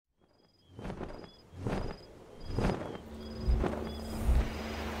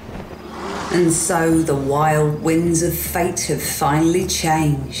And so the wild winds of fate have finally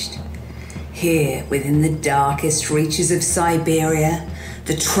changed. Here, within the darkest reaches of Siberia,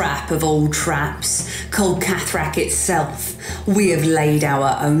 the trap of all traps, Kolkathrak itself, we have laid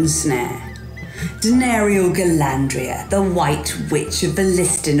our own snare. Denarial Galandria, the white witch of the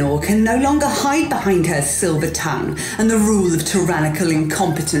Listinor, can no longer hide behind her silver tongue and the rule of tyrannical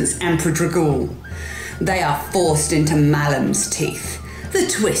incompetence Emperor Dragul. They are forced into Malam's teeth, the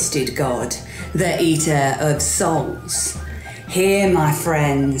twisted god, the eater of souls. Here, my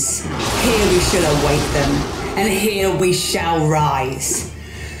friends, here we shall await them, and here we shall rise.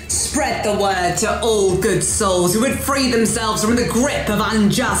 Spread the word to all good souls who would free themselves from the grip of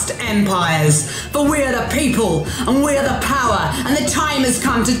unjust empires. For we are the people, and we are the power, and the time has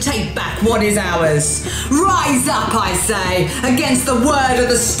come to take back what is ours. Rise up, I say, against the word of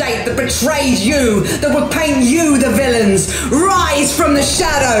the state that betrayed you, that would paint you the villains. Rise from the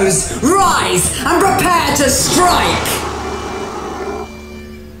shadows, rise and prepare to strike.